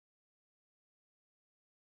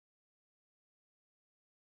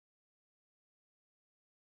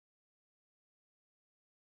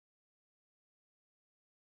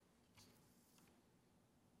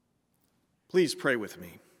Please pray with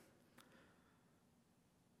me.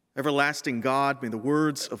 Everlasting God, may the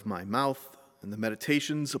words of my mouth and the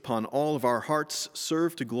meditations upon all of our hearts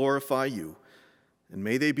serve to glorify you, and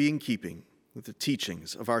may they be in keeping with the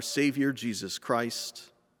teachings of our Savior Jesus Christ,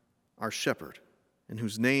 our shepherd, in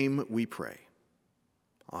whose name we pray.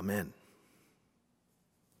 Amen.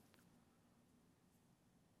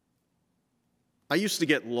 I used to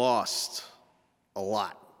get lost a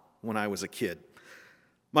lot when I was a kid.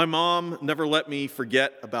 My mom never let me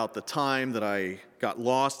forget about the time that I got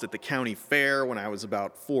lost at the county fair when I was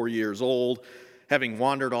about 4 years old, having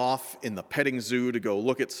wandered off in the petting zoo to go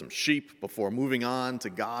look at some sheep before moving on to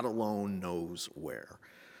God alone knows where.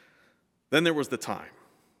 Then there was the time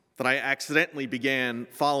that I accidentally began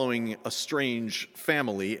following a strange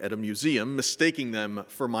family at a museum, mistaking them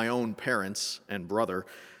for my own parents and brother.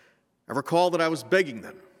 I recall that I was begging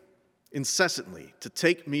them incessantly to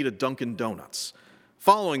take me to Dunkin' Donuts,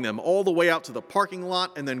 following them all the way out to the parking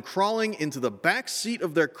lot and then crawling into the back seat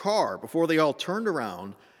of their car before they all turned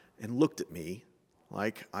around and looked at me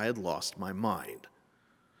like I had lost my mind.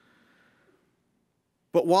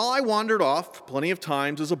 But while I wandered off plenty of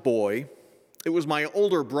times as a boy, it was my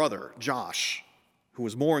older brother, Josh, who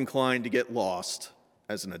was more inclined to get lost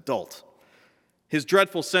as an adult. His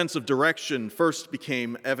dreadful sense of direction first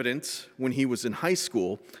became evident when he was in high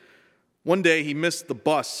school. One day he missed the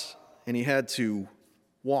bus and he had to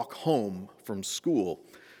walk home from school.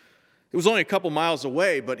 It was only a couple miles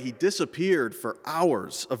away, but he disappeared for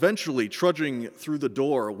hours, eventually trudging through the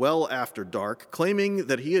door well after dark, claiming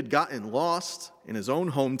that he had gotten lost in his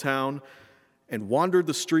own hometown and wandered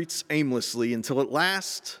the streets aimlessly until at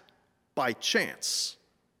last, by chance,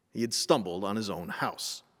 he had stumbled on his own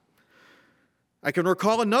house. I can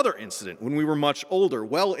recall another incident when we were much older,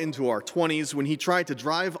 well into our 20s, when he tried to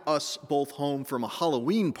drive us both home from a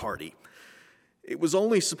Halloween party. It was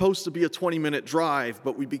only supposed to be a 20-minute drive,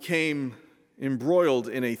 but we became embroiled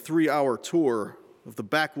in a 3-hour tour of the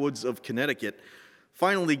backwoods of Connecticut,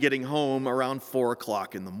 finally getting home around 4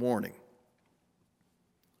 o'clock in the morning.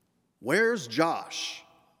 "Where's Josh?"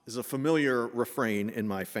 is a familiar refrain in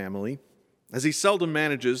my family, as he seldom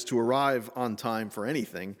manages to arrive on time for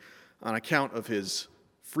anything on account of his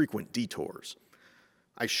frequent detours.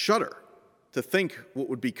 I shudder to think what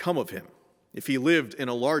would become of him if he lived in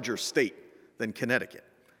a larger state than Connecticut.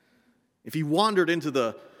 If he wandered into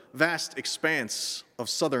the vast expanse of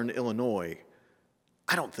southern Illinois,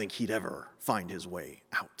 I don't think he'd ever find his way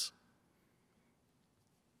out.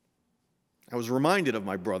 I was reminded of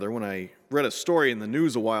my brother when I read a story in the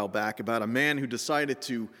news a while back about a man who decided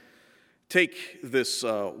to take this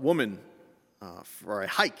woman for a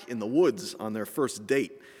hike in the woods on their first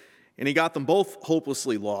date. And he got them both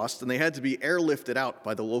hopelessly lost, and they had to be airlifted out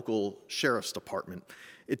by the local sheriff's department.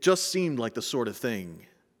 It just seemed like the sort of thing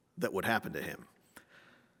that would happen to him.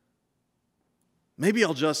 "Maybe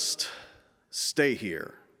I'll just stay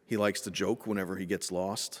here," he likes to joke whenever he gets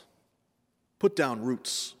lost. "Put down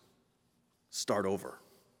roots. Start over."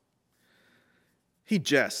 He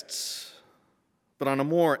jests, but on a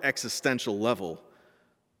more existential level,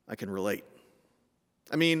 I can relate.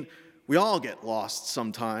 I mean, we all get lost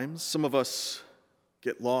sometimes. Some of us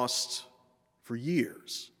get lost for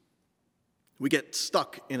years. We get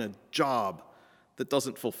stuck in a job that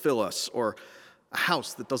doesn't fulfill us, or a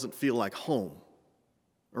house that doesn't feel like home,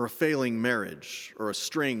 or a failing marriage, or a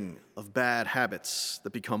string of bad habits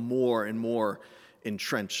that become more and more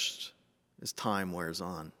entrenched as time wears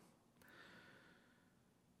on.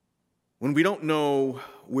 When we don't know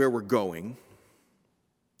where we're going,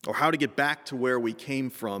 or how to get back to where we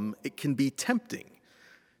came from, it can be tempting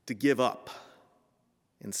to give up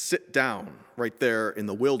and sit down right there in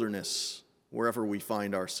the wilderness, wherever we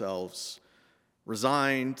find ourselves,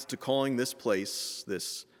 resigned to calling this place,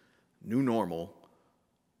 this new normal,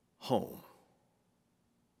 home.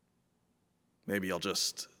 "Maybe I'll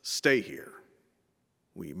just stay here,"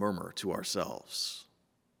 we murmur to ourselves.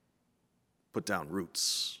 Put down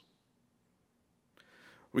roots.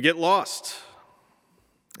 We get lost,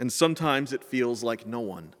 and sometimes it feels like no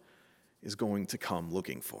one is going to come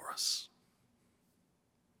looking for us.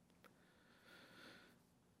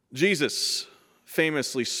 Jesus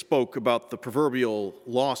famously spoke about the proverbial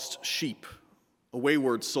lost sheep, a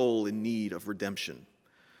wayward soul in need of redemption.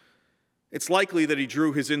 It's likely that he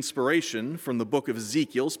drew his inspiration from the book of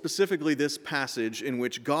Ezekiel, specifically this passage in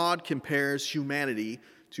which God compares humanity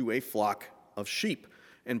to a flock of sheep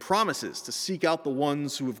and promises to seek out the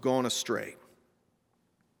ones who have gone astray.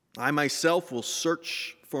 "I myself will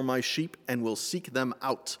search for my sheep and will seek them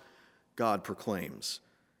out," God proclaims.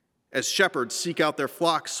 "As shepherds seek out their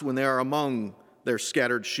flocks when they are among their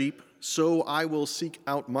scattered sheep, so I will seek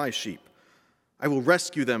out my sheep. I will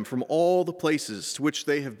rescue them from all the places to which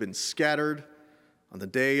they have been scattered on the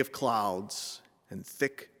day of clouds and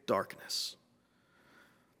thick darkness.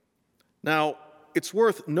 Now, it's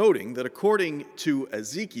worth noting that according to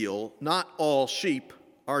Ezekiel, not all sheep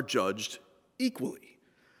are judged equally.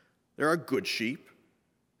 There are good sheep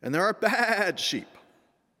and there are bad sheep.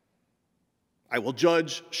 I will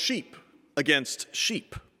judge sheep against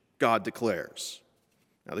sheep, God declares.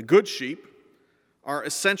 Now, the good sheep are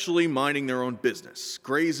essentially minding their own business,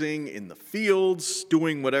 grazing in the fields,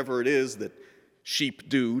 doing whatever it is that sheep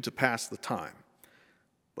do to pass the time.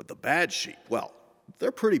 But the bad sheep, well,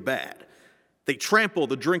 they're pretty bad. They trample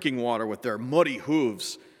the drinking water with their muddy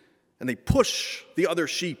hooves, and they push the other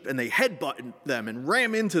sheep, and they headbutt them and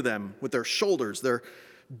ram into them with their shoulders. They're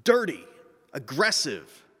dirty,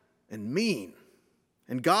 aggressive, and mean.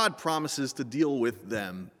 And God promises to deal with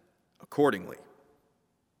them accordingly.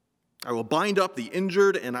 I will bind up the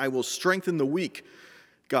injured and I will strengthen the weak,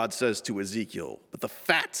 God says to Ezekiel. But the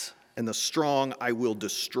fat and the strong I will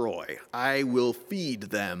destroy. I will feed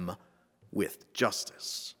them with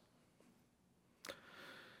justice.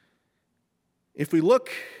 If we look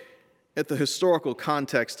at the historical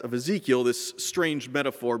context of Ezekiel, this strange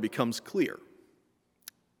metaphor becomes clear.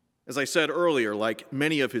 As I said earlier, like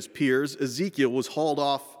many of his peers, Ezekiel was hauled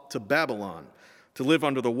off to Babylon to live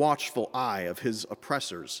under the watchful eye of his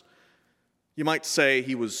oppressors. You might say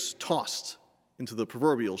he was tossed into the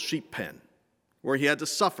proverbial sheep pen, where he had to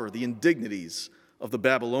suffer the indignities of the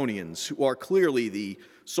Babylonians, who are clearly the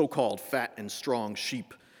so-called fat and strong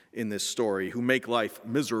sheep in this story, who make life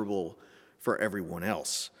miserable for everyone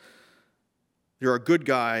else. There are good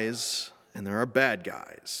guys and there are bad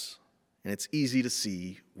guys, and it's easy to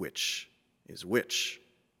see which is which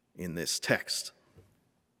in this text.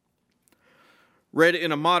 Read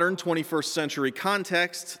in a modern 21st century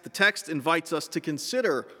context, the text invites us to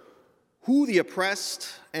consider who the oppressed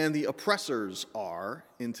and the oppressors are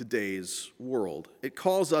in today's world. It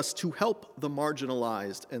calls us to help the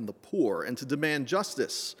marginalized and the poor and to demand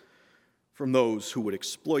justice from those who would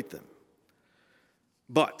exploit them.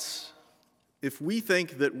 But if we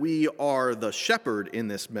think that we are the shepherd in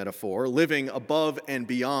this metaphor, living above and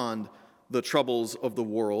beyond the troubles of the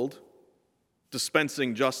world,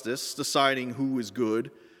 dispensing justice, deciding who is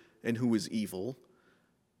good and who is evil,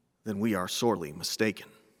 then we are sorely mistaken.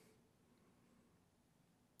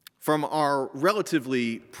 From our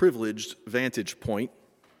relatively privileged vantage point,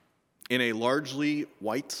 in a largely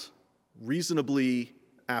white, reasonably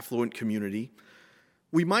affluent community,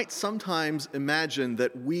 we might sometimes imagine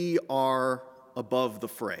that we are above the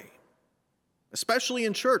fray. Especially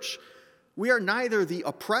in church, we are neither the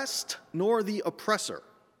oppressed nor the oppressor,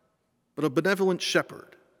 but a benevolent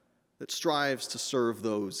shepherd that strives to serve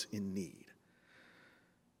those in need.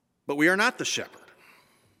 But we are not the shepherd.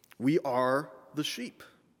 We are the sheep.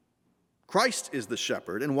 Christ is the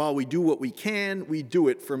shepherd, and while we do what we can, we do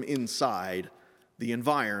it from inside the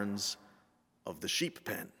environs of the sheep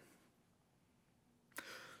pen.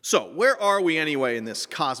 So, where are we anyway in this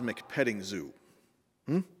cosmic petting zoo?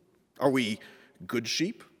 Are we good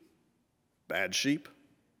sheep? Bad sheep?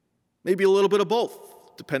 Maybe a little bit of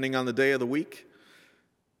both, depending on the day of the week.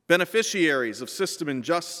 Beneficiaries of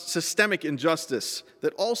systemic injustice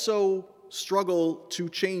that also struggle to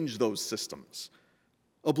change those systems.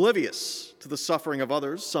 Oblivious to the suffering of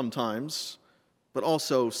others sometimes, but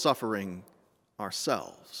also suffering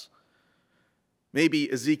ourselves.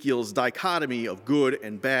 Maybe Ezekiel's dichotomy of good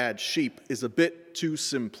and bad sheep is a bit too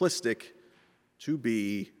simplistic to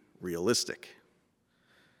be realistic.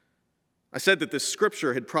 I said that this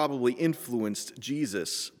scripture had probably influenced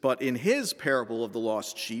Jesus, but in his parable of the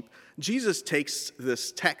lost sheep, Jesus takes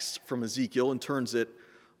this text from Ezekiel and turns it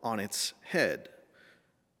on its head.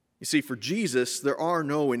 You see, for Jesus, there are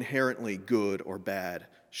no inherently good or bad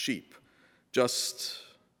sheep, just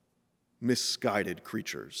misguided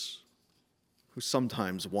creatures who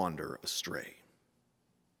sometimes wander astray.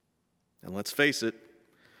 And let's face it,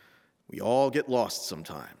 we all get lost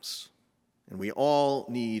sometimes, and we all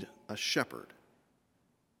need a shepherd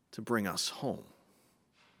to bring us home.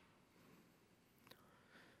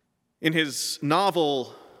 In his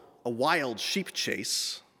novel, A Wild Sheep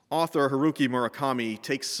Chase, author Haruki Murakami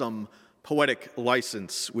takes some poetic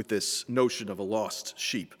license with this notion of a lost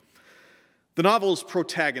sheep. The novel's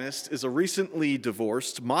protagonist is a recently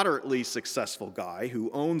divorced, moderately successful guy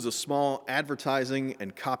who owns a small advertising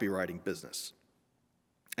and copywriting business.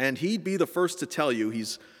 And he'd be the first to tell you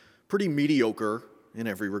he's pretty mediocre in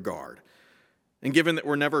every regard. And given that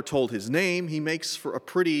we're never told his name, he makes for a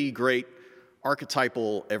pretty great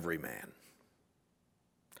archetypal everyman.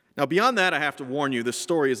 Now, beyond that, I have to warn you, this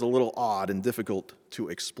story is a little odd and difficult to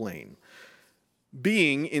explain.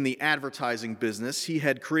 Being in the advertising business, he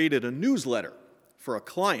had created a newsletter for a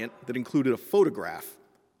client that included a photograph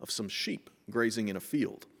of some sheep grazing in a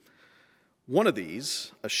field. One of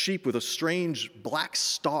these, a sheep with a strange black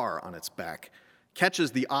star on its back,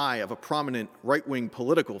 catches the eye of a prominent right-wing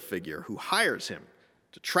political figure who hires him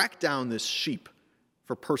to track down this sheep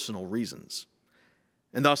for personal reasons.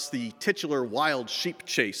 And thus the titular wild sheep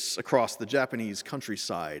chase across the Japanese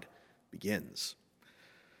countryside begins.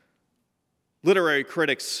 Literary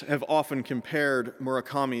critics have often compared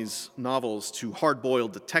Murakami's novels to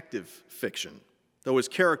hard-boiled detective fiction, though his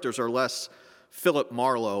characters are less Philip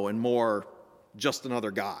Marlowe and more just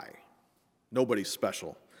another guy. Nobody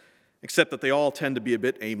special, except that they all tend to be a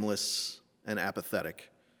bit aimless and apathetic.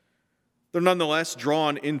 They're nonetheless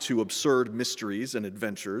drawn into absurd mysteries and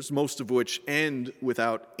adventures, most of which end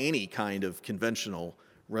without any kind of conventional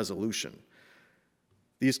resolution.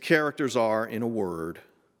 These characters are, in a word,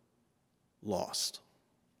 lost.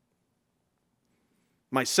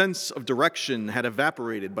 My sense of direction had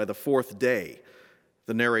evaporated by the fourth day,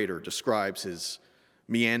 the narrator describes his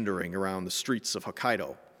meandering around the streets of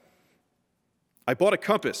Hokkaido. I bought a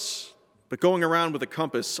compass, but going around with a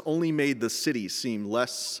compass only made the city seem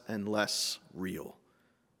less and less real.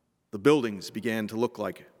 The buildings began to look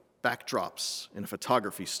like backdrops in a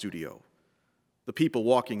photography studio. The people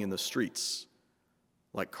walking in the streets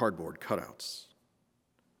like cardboard cutouts.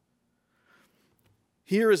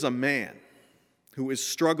 Here is a man who is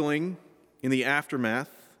struggling in the aftermath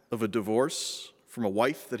of a divorce from a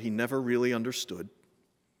wife that he never really understood.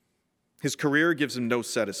 His career gives him no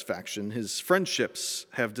satisfaction. His friendships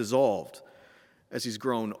have dissolved as he's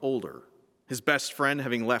grown older. His best friend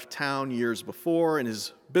having left town years before, and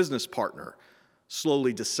his business partner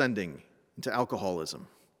slowly descending into alcoholism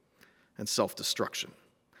and self-destruction.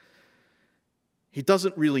 He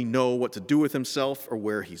doesn't really know what to do with himself or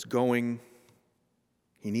where he's going.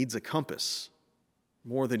 He needs a compass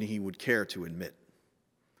more than he would care to admit.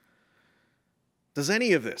 Does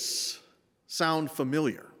any of this sound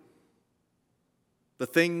familiar? The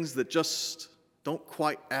things that just don't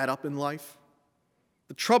quite add up in life?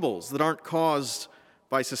 The troubles that aren't caused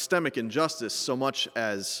by systemic injustice so much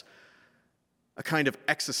as a kind of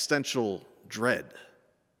existential dread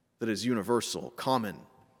that is universal, common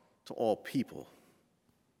to all people.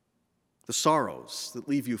 The sorrows that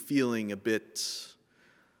leave you feeling a bit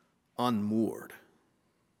unmoored.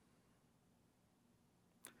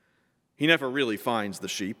 He never really finds the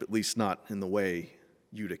sheep, at least not in the way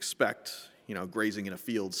you'd expect, grazing in a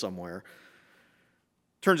field somewhere.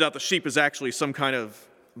 Turns out the sheep is actually some kind of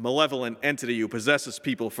malevolent entity who possesses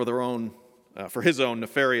people for his own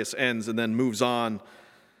nefarious ends and then moves on,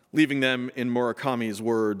 leaving them, in Murakami's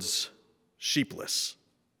words, sheepless,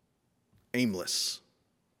 aimless,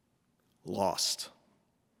 lost.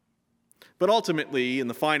 But ultimately, in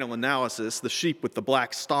the final analysis, the sheep with the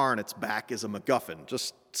black star on its back is a MacGuffin,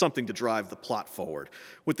 just something to drive the plot forward.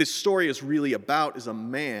 What this story is really about is a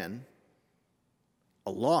man,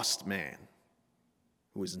 a lost man,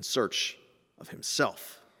 who is in search of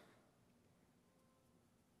himself.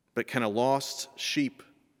 But can a lost sheep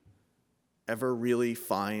ever really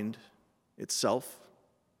find itself?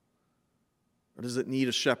 Or does it need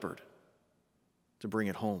a shepherd to bring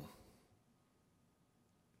it home?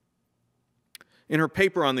 In her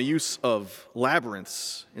paper on the use of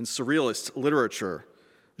labyrinths in surrealist literature,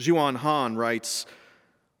 Jiwan Han writes,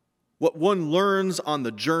 "What one learns on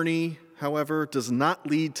the journey, however, does not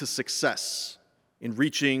lead to success in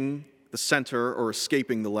reaching the center or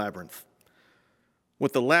escaping the labyrinth.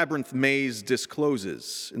 What the labyrinth maze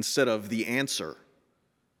discloses, instead of the answer,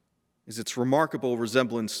 is its remarkable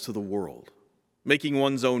resemblance to the world, making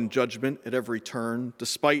one's own judgment at every turn,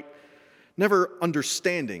 despite never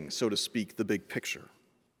understanding, so to speak, the big picture.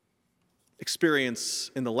 Experience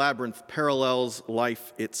in the labyrinth parallels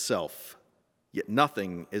life itself, yet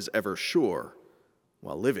nothing is ever sure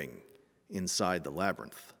while living inside the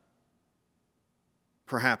labyrinth."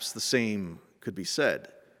 Perhaps the same could be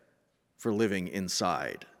said for living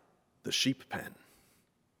inside the sheep pen.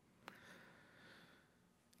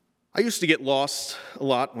 I used to get lost a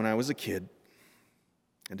lot when I was a kid,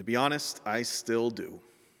 and to be honest, I still do.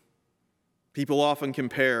 People often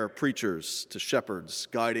compare preachers to shepherds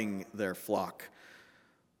guiding their flock,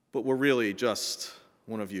 but we're really just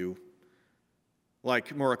one of you. Like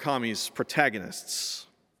Murakami's protagonists,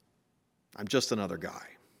 I'm just another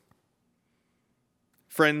guy.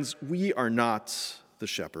 Friends, we are not the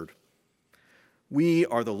shepherd. We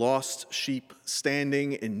are the lost sheep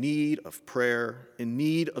standing in need of prayer, in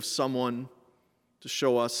need of someone to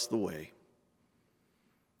show us the way.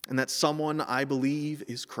 And that someone, I believe,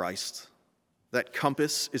 is Christ. That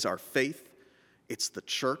compass is our faith It's the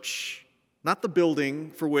church, not the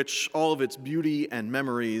building for which all of its beauty and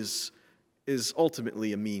memories is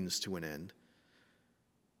ultimately a means to an end.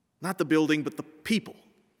 Not the building, but the people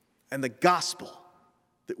and the gospel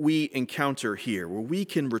that we encounter here, where we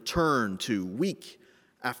can return to week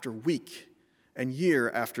after week and year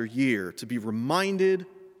after year to be reminded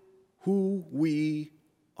who we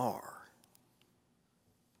are.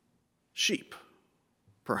 Sheep,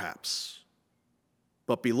 perhaps,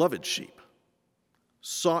 but beloved sheep,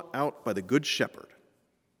 sought out by the Good Shepherd,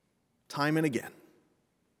 time and again,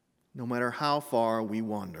 no matter how far we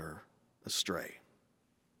wander astray.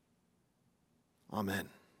 Amen.